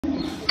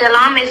The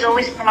lam is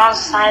always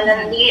pronounced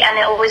silently and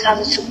it always has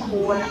a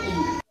sukoon.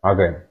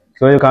 Okay,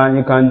 so you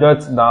can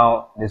jot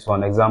down this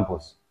one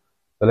examples.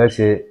 So let's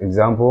say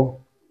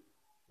example,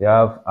 you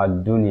have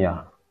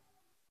ad-dunya.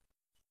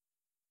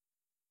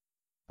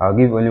 I'll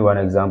give only one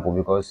example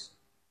because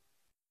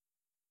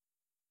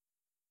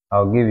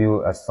I'll give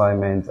you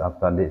assignment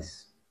after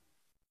this.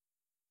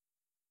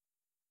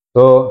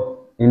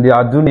 So in the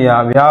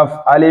ad-dunya we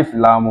have alif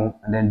lam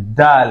and then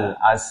dal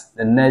as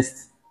the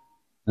next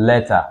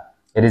letter.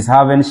 It is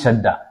having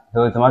shadda,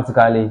 so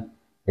automatically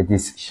it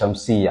is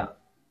shamsiya,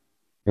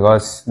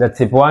 because the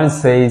tip 1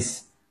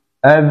 says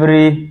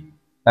every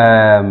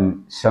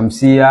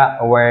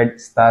shamsiya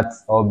word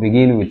starts or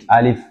begin with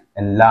alif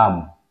and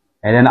lam,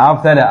 and then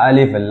after the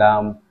alif and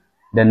lam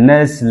the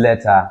next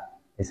letter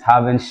is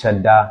having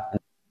shadda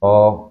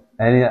or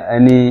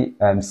any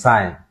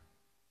sign.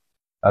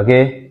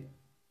 Okay,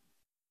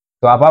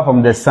 so apart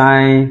from the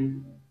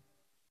sign,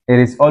 it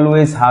is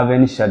always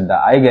having shadda.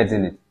 Are you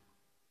getting it?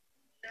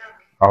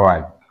 All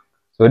right,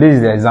 so this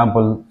is the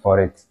example for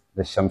it,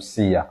 the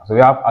shamsiya. So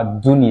we have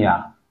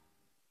ad-dunya,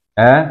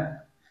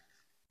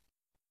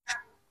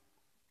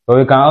 so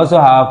we can also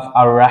have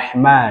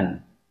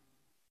ar-rahman,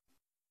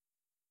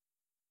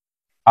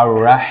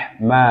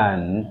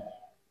 ar-rahman,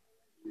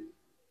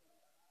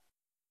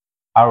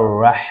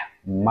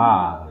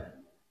 ar-rahman.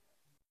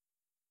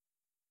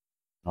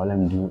 Now let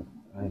me do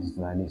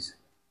like this.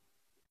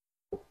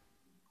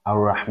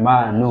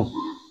 Ar-rahmanu,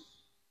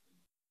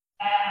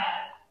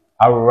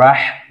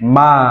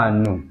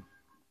 ar-rahmanu.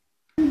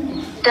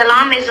 The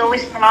lam is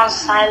always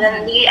pronounced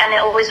silently and it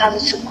always has a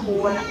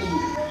sukoon.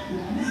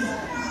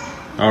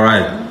 All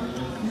right.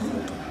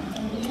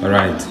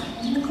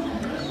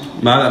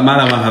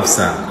 Malama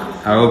Hafsa,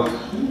 I hope,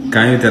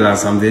 can you tell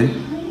us something?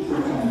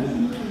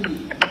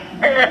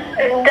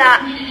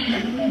 That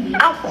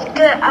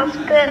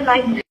after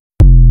like